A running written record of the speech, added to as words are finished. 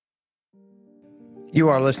You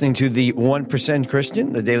are listening to the 1%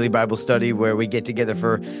 Christian, the daily Bible study where we get together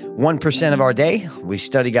for 1% of our day. We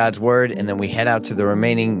study God's word, and then we head out to the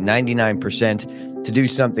remaining 99% to do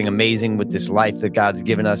something amazing with this life that God's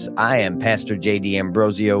given us. I am Pastor J.D.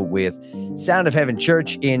 Ambrosio with Sound of Heaven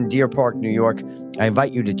Church in Deer Park, New York. I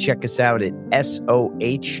invite you to check us out at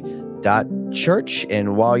soh.church.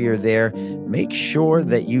 And while you're there, make sure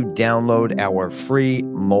that you download our free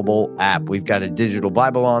mobile app. We've got a digital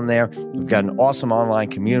Bible on there. We've got an awesome online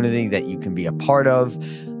community that you can be a part of.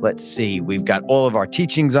 Let's see. We've got all of our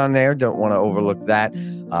teachings on there. Don't want to overlook that.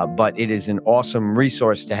 But it is an awesome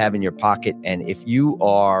resource to have in your pocket. And if you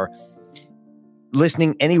are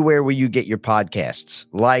listening anywhere where you get your podcasts,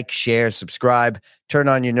 like, share, subscribe, turn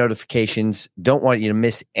on your notifications. Don't want you to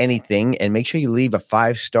miss anything. And make sure you leave a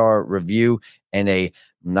 5-star review and a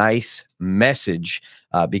nice message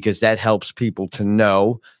because that helps people to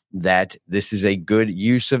know that this is a good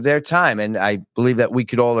use of their time. And I believe that we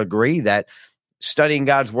could all agree that studying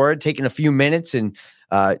God's word, taking a few minutes and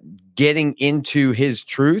getting into his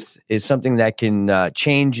truth is something that can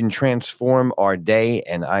change and transform our day.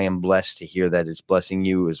 And I am blessed to hear that it's blessing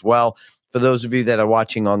you as well. For those of you that are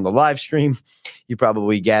watching on the live stream, you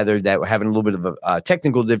probably gathered that we're having a little bit of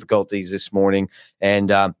technical difficulties this morning.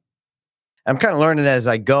 And I'm kind of learning that as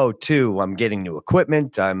I go, too. I'm getting new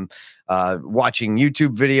equipment. I'm watching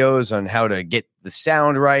YouTube videos on how to get the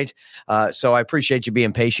sound right. So I appreciate you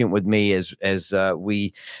being patient with me as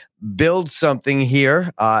we build something here.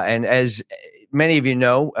 And as many of you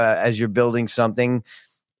know, as you're building something,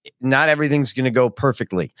 not everything's going to go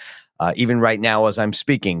perfectly. Even right now, as I'm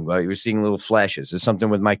speaking, you're seeing little flashes. There's something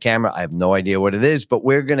with my camera. I have no idea what it is, but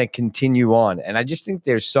we're going to continue on. And I just think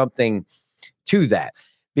there's something to that.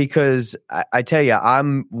 Because I tell you,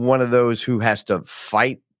 I'm one of those who has to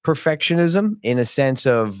fight perfectionism in a sense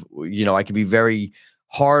of, you know, I can be very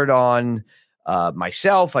hard on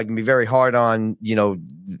myself. I can be very hard on, you know,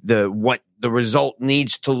 what the result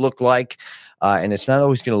needs to look like. And it's not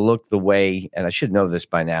always going to look the way, and I should know this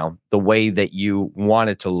by now, the way that you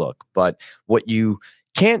want it to look. But what you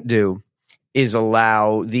can't do is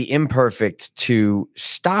allow the imperfect to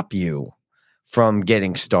stop you from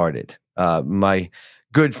getting started. My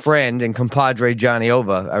good friend and compadre Johnny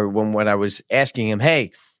Ova, when I was asking him,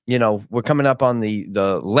 hey, you know, we're coming up on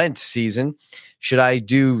the Lent season. Should I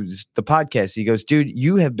do the podcast? He goes, dude,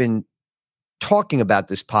 you have been talking about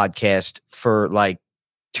this podcast for like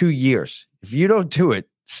 2 years. If you don't do it,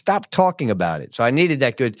 stop talking about it. So I needed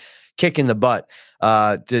that good kick in the butt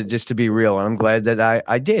to be real. And I'm glad that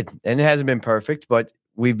I did. And it hasn't been perfect, but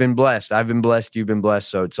we've been blessed. I've been blessed. You've been blessed.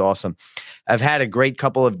 So it's awesome. I've had a great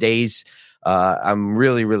couple of days. I'm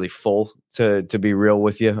really, really full to be real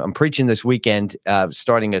with you. I'm preaching this weekend,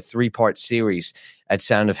 starting a 3-part series at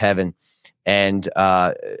Sound of Heaven. And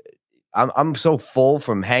I'm so full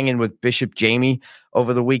from hanging with Bishop Jamie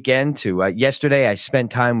over the weekend to yesterday. I spent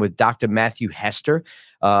time with Dr. Matthew Hester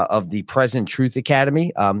of the Present Truth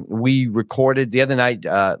Academy. We recorded the other night,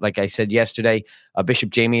 like I said yesterday, Bishop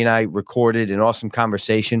Jamie and I recorded an awesome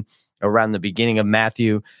conversation around the beginning of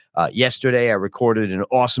Matthew. Yesterday, I recorded an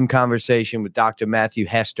awesome conversation with Dr. Matthew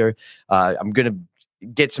Hester. I'm going to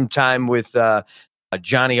get some time with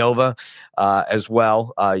Johnny Ova as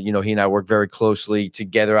well. You know, he and I work very closely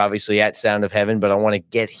together, obviously, at Sound of Heaven, but I want to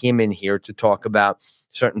get him in here to talk about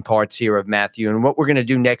certain parts here of Matthew and what we're going to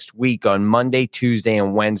do next week on Monday, Tuesday,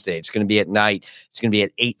 and Wednesday. It's going to be at night. It's going to be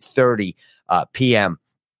at 8:30 p.m.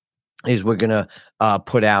 is we're going to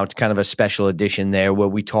put out kind of a special edition there where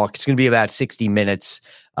we talk. It's going to be about 60 minutes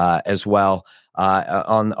as well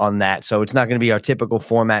on that. So it's not going to be our typical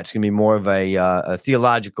format. It's going to be more of a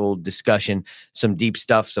theological discussion, some deep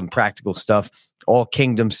stuff, some practical stuff, all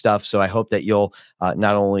kingdom stuff. So I hope that you'll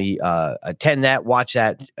not only attend that, watch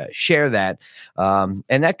that, share that.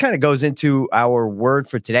 And that kind of goes into our word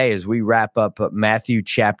for today as we wrap up Matthew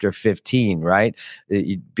chapter 15, right?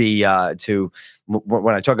 It'd be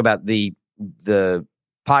when I talk about the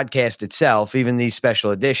podcast itself, even these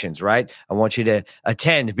special editions, right? I want you to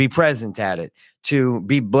attend, be present at it, to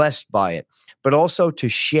be blessed by it, but also to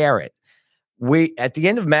share it. We, at the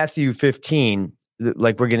end of Matthew 15,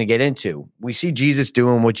 like we're going to get into, we see Jesus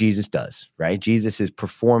doing what Jesus does, right? Jesus is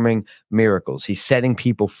performing miracles. He's setting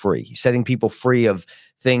people free. He's setting people free of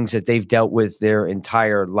things that they've dealt with their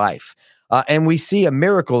entire life. And we see a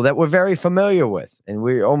miracle that we're very familiar with. And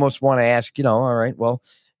we almost want to ask, you know, all right, well,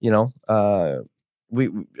 you know,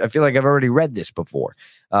 I feel like I've already read this before.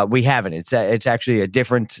 We haven't. It's actually a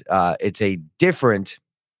different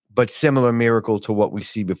but similar miracle to what we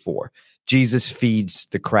see before. Jesus feeds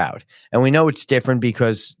the crowd. And we know it's different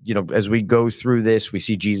because, as we go through this, we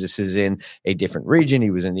see Jesus is in a different region.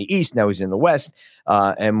 He was in the East, now he's in the West.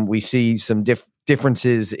 And we see some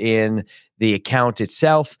differences in the account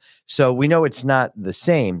itself. So we know it's not the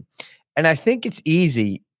same. And I think it's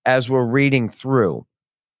easy as we're reading through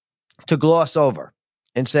to gloss over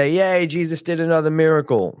and say, yay, Jesus did another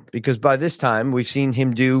miracle, because by this time we've seen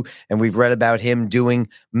him do, and we've read about him doing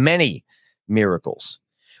many miracles.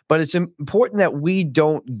 But it's important that we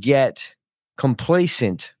don't get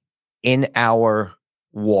complacent in our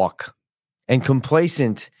walk and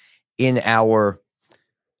complacent in our,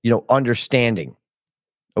 understanding.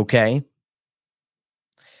 Okay.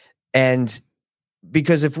 And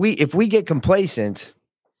because if we get complacent,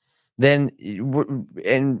 then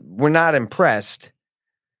we're not impressed,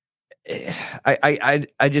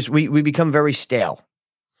 we become very stale.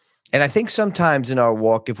 And I think sometimes in our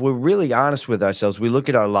walk, if we're really honest with ourselves, we look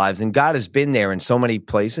at our lives, and God has been there in so many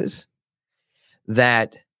places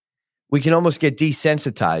that we can almost get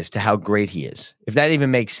desensitized to how great he is, if that even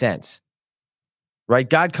makes sense. Right?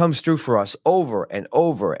 God comes through for us over and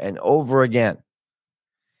over and over again.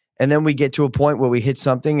 And then we get to a point where we hit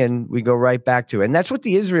something and we go right back to it. And that's what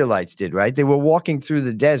the Israelites did, right? They were walking through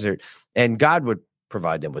the desert, and God would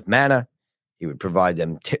provide them with manna. He would provide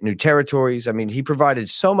them new territories. I mean, he provided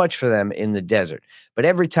so much for them in the desert. But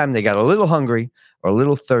every time they got a little hungry or a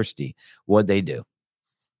little thirsty, what'd they do?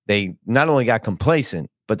 They not only got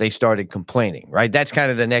complacent, but they started complaining, right? That's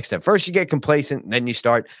kind of the next step. First, you get complacent, and then you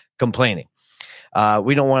start complaining.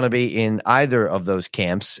 We don't want to be in either of those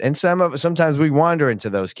camps. And sometimes we wander into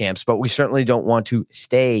those camps, but we certainly don't want to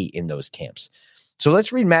stay in those camps. So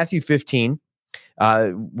let's read Matthew 15.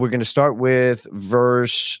 We're going to start with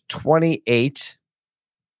verse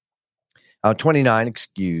 29,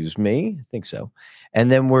 excuse me. I think so.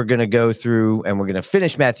 And then we're going to go through, and we're going to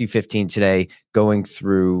finish Matthew 15 today, going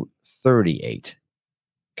through 38.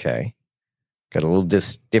 Okay. Got a little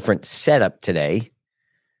different setup today.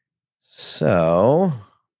 So I'm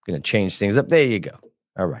going to change things up. There you go.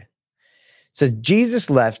 All right. So Jesus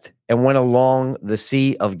left and went along the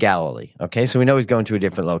Sea of Galilee. Okay, so we know he's going to a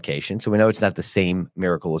different location. So we know it's not the same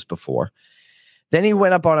miracle as before. Then he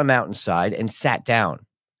went up on a mountainside and sat down.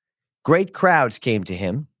 Great crowds came to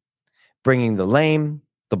him, bringing the lame,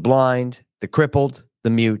 the blind, the crippled, the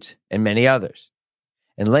mute, and many others,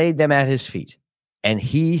 and laid them at his feet, and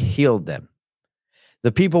he healed them.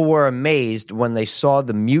 The people were amazed when they saw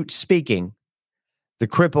the mute speaking, the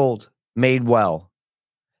crippled made well,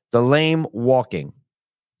 the lame walking,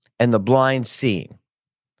 and the blind seeing.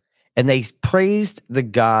 And they praised the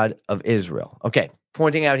God of Israel. Okay,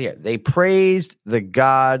 pointing out here, they praised the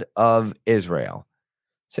God of Israel.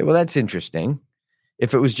 Say, well, that's interesting.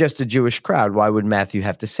 If it was just a Jewish crowd, why would Matthew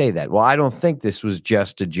have to say that? Well, I don't think this was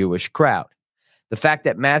just a Jewish crowd. The fact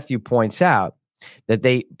that Matthew points out that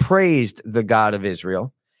they praised the God of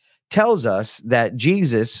Israel tells us that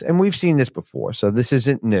Jesus, and we've seen this before, so this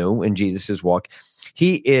isn't new in Jesus's walk,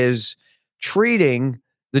 he is treating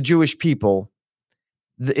the Jewish people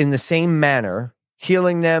in the same manner,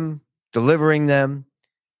 healing them, delivering them,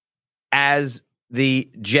 as the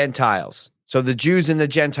Gentiles. So the Jews and the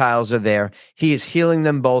Gentiles are there. He is healing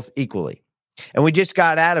them both equally. And we just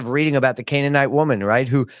got out of reading about the Canaanite woman, right,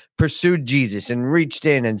 who pursued Jesus and reached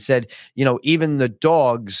in and said, even the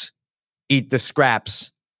dogs eat the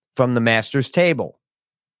scraps from the master's table.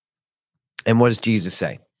 And what does Jesus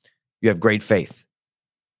say? You have great faith.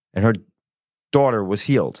 And her daughter was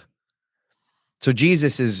healed. So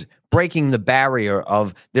Jesus is breaking the barrier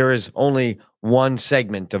of there is only one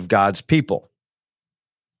segment of God's people.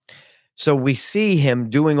 So we see him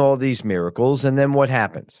doing all these miracles, and then what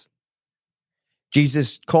happens?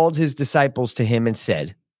 Jesus called his disciples to him and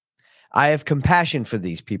said, I have compassion for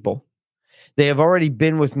these people. They have already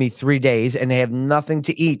been with me 3 days, and they have nothing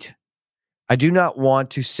to eat. I do not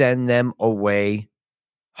want to send them away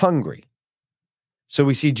hungry. So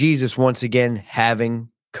we see Jesus once again having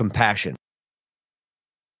compassion.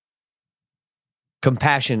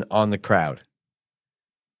 Compassion on the crowd.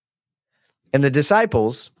 And the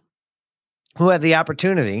disciples who had the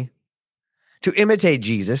opportunity to imitate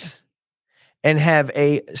Jesus and have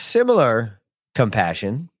a similar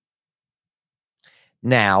compassion,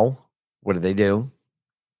 now, what do?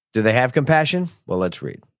 Do they have compassion? Well, let's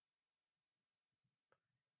read.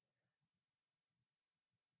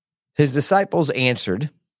 His disciples answered,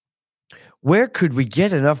 where could we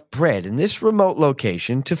get enough bread in this remote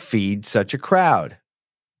location to feed such a crowd?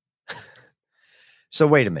 So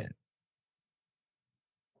wait a minute.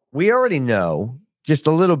 We already know, just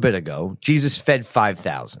a little bit ago, Jesus fed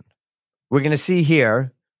 5,000. We're going to see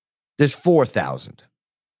here, there's 4,000.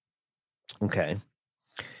 Okay.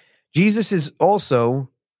 Jesus is also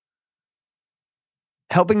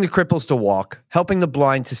helping the cripples to walk, helping the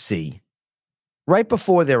blind to see right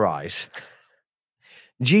before their eyes.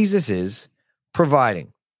 Jesus is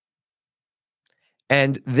providing.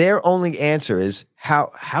 And their only answer is,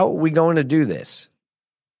 how are we going to do this?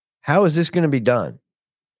 How is this going to be done?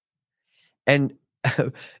 And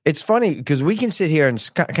it's funny because we can sit here and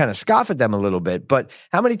kind of scoff at them a little bit, but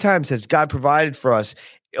how many times has God provided for us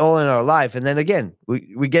all in our life? And then again,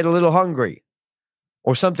 we get a little hungry,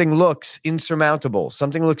 or something looks insurmountable.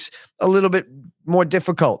 Something looks a little bit more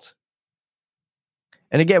difficult.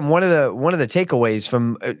 And again, one of the takeaways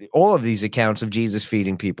from all of these accounts of Jesus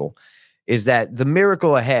feeding people is that the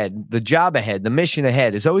miracle ahead, the job ahead, the mission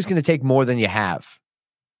ahead is always going to take more than you have.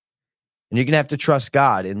 And you're going to have to trust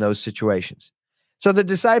God in those situations. So the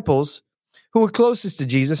disciples who were closest to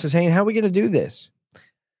Jesus are saying, how are we going to do this?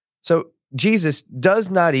 So Jesus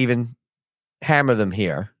does not even hammer them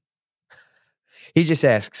here. He just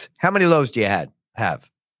asks, how many loaves do you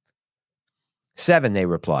have? 7, they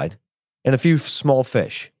replied, and a few small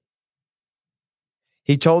fish.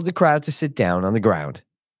 He told the crowd to sit down on the ground.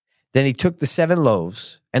 Then he took the 7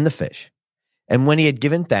 loaves and the fish, and when he had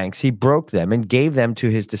given thanks, he broke them and gave them to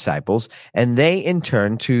his disciples, and they in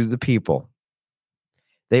turn to the people.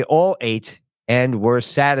 They all ate and were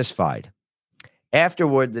satisfied.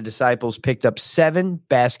 Afterward, the disciples picked up 7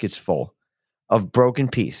 baskets full of broken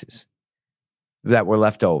pieces that were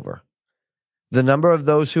left over. The number of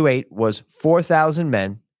those who ate was 4,000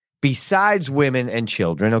 men, besides women and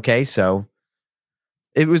children. Okay, so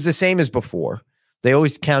it was the same as before. They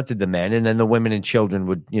always counted the men, and then the women and children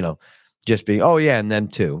would, just be, oh yeah, and them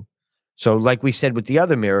too. So like we said with the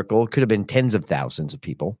other miracle, it could have been tens of thousands of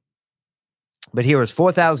people. But here is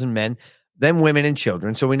 4,000 men, then women and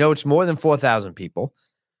children. So we know it's more than 4,000 people.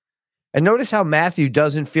 And notice how Matthew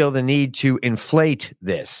doesn't feel the need to inflate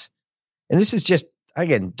this. And this is just,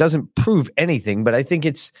 again, doesn't prove anything, but I think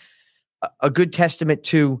it's a good testament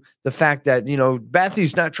to the fact that,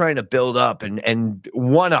 Matthew's not trying to build up and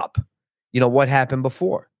one up, what happened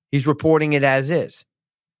before. He's reporting it as is.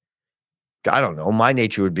 I don't know. My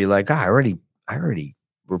nature would be like, I already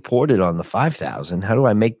reported on the 5,000. How do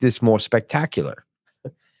I make this more spectacular?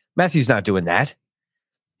 Matthew's not doing that.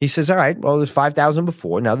 He says, all right, well, there's 5,000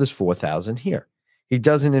 before. Now there's 4,000 here. He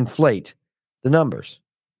doesn't inflate the numbers.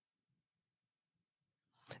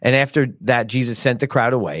 And after that, Jesus sent the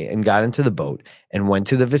crowd away and got into the boat and went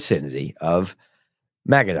to the vicinity of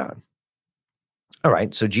Magadan. All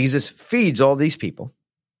right, so Jesus feeds all these people.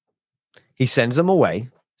 He sends them away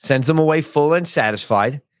full and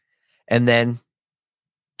satisfied, and then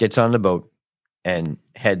gets on the boat and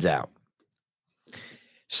heads out.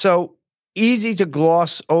 So easy to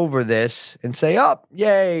gloss over this and say, oh,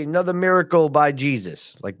 yay, another miracle by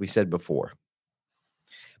Jesus, like we said before.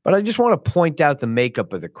 But I just want to point out the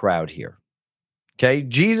makeup of the crowd here. Okay,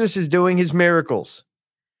 Jesus is doing his miracles,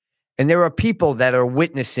 and there are people that are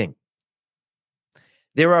witnessing.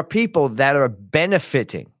 There are people that are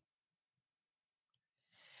benefiting.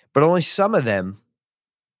 But only some of them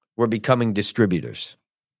were becoming distributors.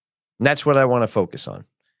 And that's what I want to focus on.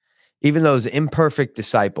 Even those imperfect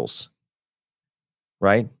disciples,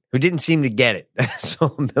 right, who didn't seem to get it, saw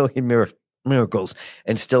a million miracles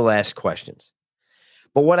and still ask questions.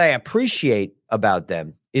 But what I appreciate about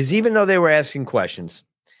them is even though they were asking questions,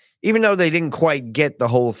 even though they didn't quite get the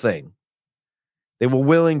whole thing, they were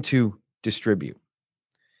willing to distribute.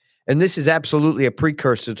 And this is absolutely a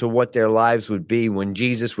precursor to what their lives would be when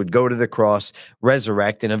Jesus would go to the cross,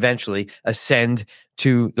 resurrect, and eventually ascend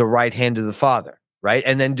to the right hand of the Father, right?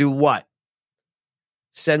 And then do what?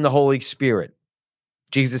 Send the Holy Spirit.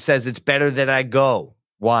 Jesus says it's better that I go.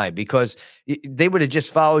 Why? Because they would have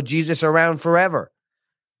just followed Jesus around forever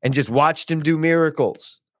and just watched him do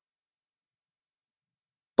miracles.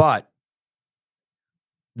 But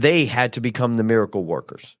they had to become the miracle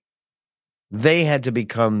workers. They had to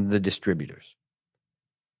become the distributors.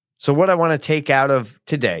 So what I want to take out of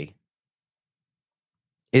today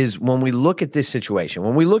is when we look at this situation,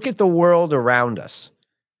 when we look at the world around us,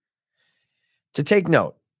 to take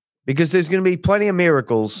note, because there's going to be plenty of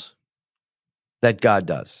miracles that God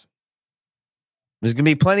does. There's going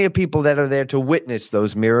to be plenty of people that are there to witness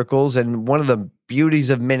those miracles. And one of the beauties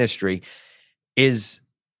of ministry is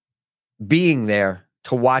being there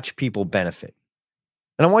to watch people benefit.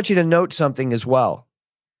 And I want you to note something as well.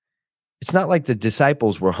 It's not like the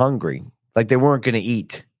disciples were hungry, like they weren't going to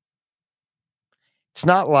eat. It's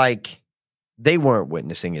not like they weren't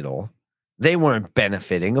witnessing it all. They weren't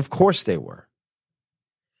benefiting. Of course they were.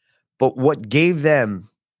 But what gave them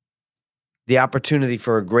the opportunity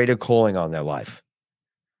for a greater calling on their life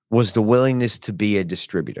was the willingness to be a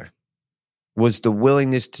distributor, was the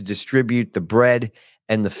willingness to distribute the bread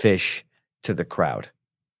and the fish to the crowd.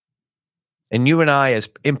 And you and I, as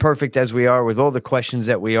imperfect as we are, with all the questions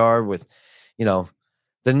that we are, with, the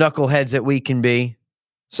knuckleheads that we can be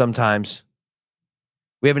sometimes,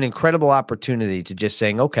 we have an incredible opportunity to just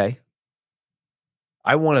saying, okay,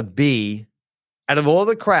 I want to be, out of all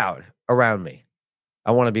the crowd around me,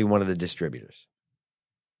 I want to be one of the distributors.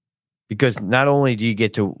 Because not only do you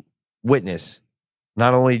get to witness,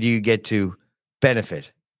 not only do you get to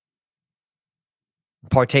benefit,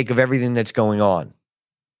 partake of everything that's going on,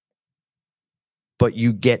 but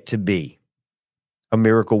you get to be a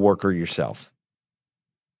miracle worker yourself.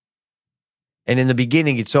 And in the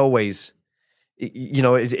beginning, it's always,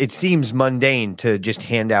 it seems mundane to just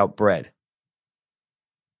hand out bread.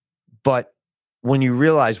 But when you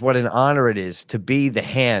realize what an honor it is to be the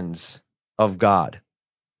hands of God,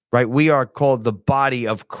 right? We are called the body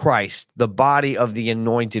of Christ, the body of the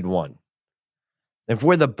anointed one. If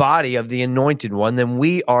we're the body of the anointed one, then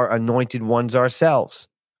we are anointed ones ourselves.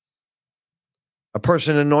 A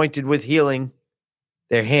person anointed with healing,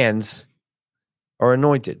 their hands are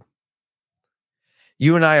anointed.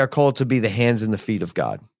 You and I are called to be the hands and the feet of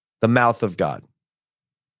God, the mouth of God,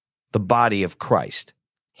 the body of Christ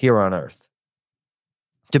here on earth,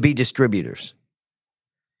 to be distributors.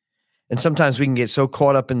 And sometimes we can get so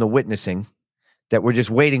caught up in the witnessing that we're just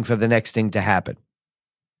waiting for the next thing to happen.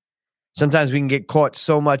 Sometimes we can get caught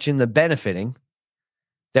so much in the benefiting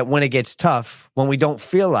that when it gets tough, when we don't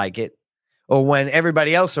feel like it, or when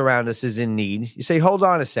everybody else around us is in need, you say, hold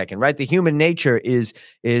on a second, right? The human nature is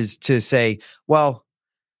to say, well,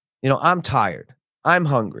 I'm tired. I'm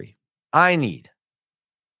hungry. I need.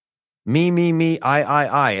 Me,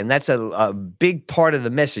 I. And that's a big part of the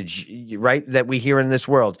message, right, that we hear in this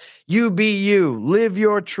world. You be you. Live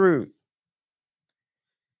your truth.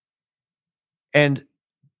 And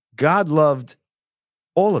God loved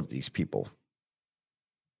all of these people.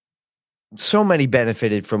 So many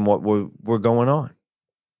benefited from what were going on.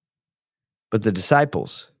 But the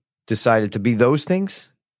disciples decided to be those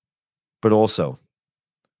things, but also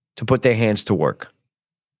to put their hands to work,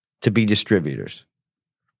 to be distributors,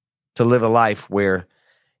 to live a life where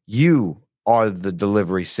you are the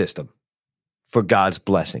delivery system for God's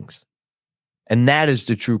blessings. And that is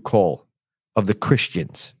the true call of the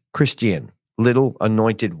Christian, little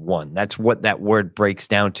anointed one. That's what that word breaks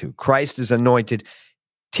down to. Christ is anointed,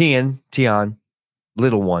 Tion,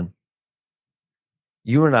 little one.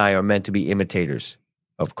 You and I are meant to be imitators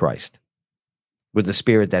of Christ with the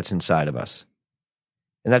spirit that's inside of us.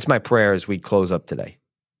 And that's my prayer as we close up today.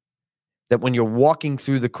 That when you're walking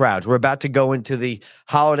through the crowds, we're about to go into the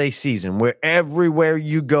holiday season where everywhere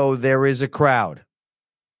you go, there is a crowd.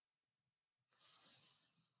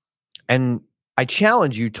 And I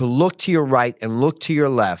challenge you to look to your right and look to your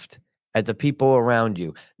left at the people around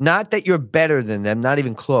you. Not that you're better than them, not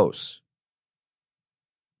even close.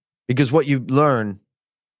 Because what you learn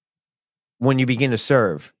when you begin to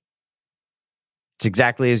serve, it's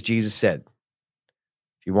exactly as Jesus said.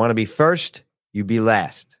 If you want to be first, you be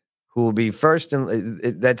last. Who will be first?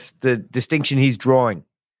 And that's the distinction he's drawing.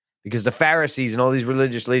 Because the Pharisees and all these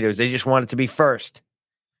religious leaders, they just wanted to be first.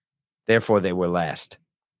 Therefore, they were last.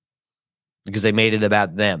 Because they made it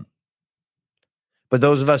about them. But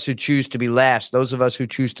those of us who choose to be last, those of us who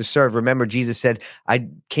choose to serve, remember Jesus said, I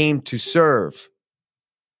came to serve.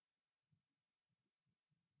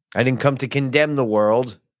 I didn't come to condemn the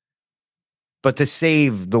world, but to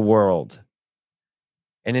save the world.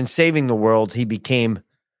 And in saving the world, he became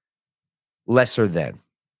lesser than.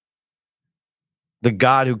 The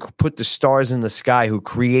God who put the stars in the sky, who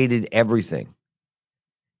created everything,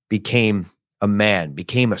 became a man,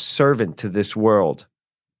 became a servant to this world,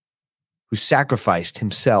 who sacrificed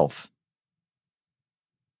himself.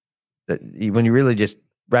 When you really just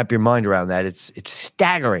wrap your mind around that, it's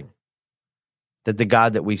staggering that the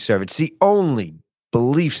God that we serve, it's the only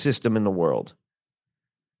belief system in the world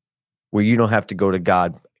where you don't have to go to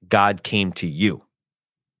God. God came to you.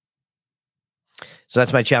 So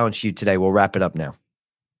that's my challenge to you today. We'll wrap it up now.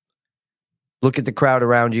 Look at the crowd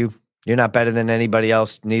around you. You're not better than anybody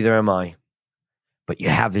else. Neither am I. But you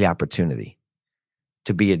have the opportunity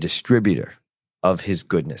to be a distributor of his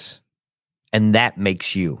goodness. And that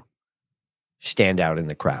makes you stand out in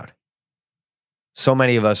the crowd. So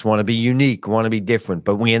many of us want to be unique, want to be different,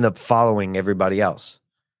 but we end up following everybody else,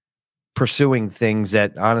 pursuing things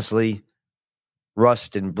that honestly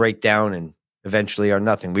rust and break down and eventually are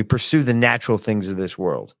nothing. We pursue the natural things of this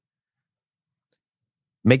world.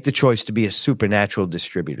 Make the choice to be a supernatural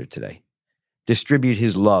distributor today. Distribute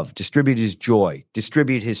his love, distribute his joy,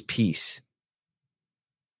 distribute his peace.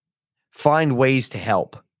 Find ways to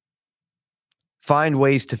help. Find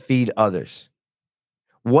ways to feed others.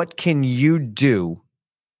 What can you do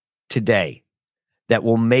today that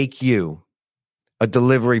will make you a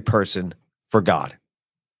delivery person for God?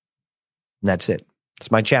 And that's it.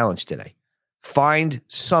 It's my challenge today. Find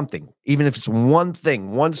something, even if it's one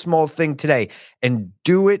thing, one small thing today, and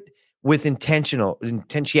do it with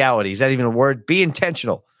intentionality. Is that even a word? Be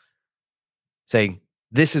intentional. Say,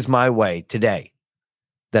 this is my way today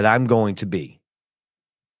that I'm going to be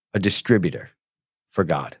a distributor for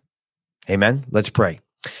God. Amen. Let's pray.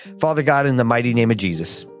 Father God, in the mighty name of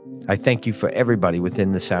Jesus, I thank you for everybody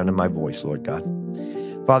within the sound of my voice, Lord God.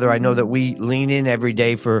 Father, I know that we lean in every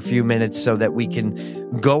day for a few minutes so that we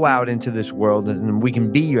can go out into this world and we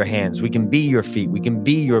can be your hands, we can be your feet, we can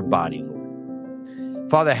be your body,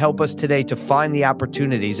 Lord. Father, help us today to find the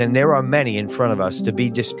opportunities, and there are many in front of us, to be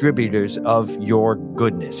distributors of your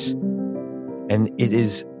goodness. And it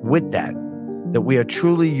is with that we are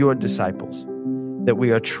truly your disciples, that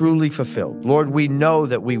we are truly fulfilled. Lord, we know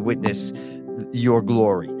that we witness your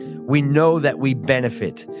glory. We know that we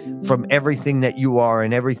benefit from everything that you are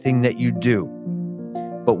and everything that you do.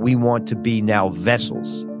 But we want to be now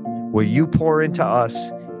vessels where you pour into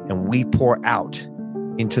us and we pour out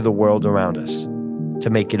into the world around us to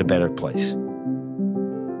make it a better place.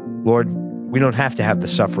 Lord, we don't have to have the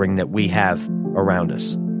suffering that we have around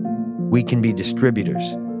us. We can be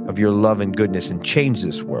distributors of your love and goodness and change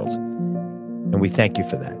this world. And we thank you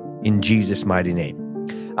for that. In Jesus' mighty name.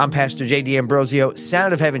 I'm Pastor J.D. Ambrosio,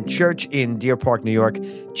 Sound of Heaven Church in Deer Park, New York.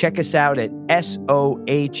 Check us out at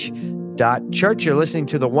soh.church. You're listening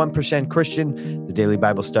to the 1% Christian, the daily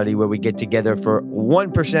Bible study where we get together for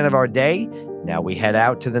 1% of our day. Now we head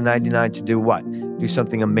out to the 99 to do what? Do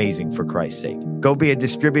something amazing for Christ's sake. Go be a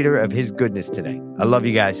distributor of his goodness today. I love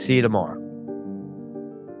you guys. See you tomorrow.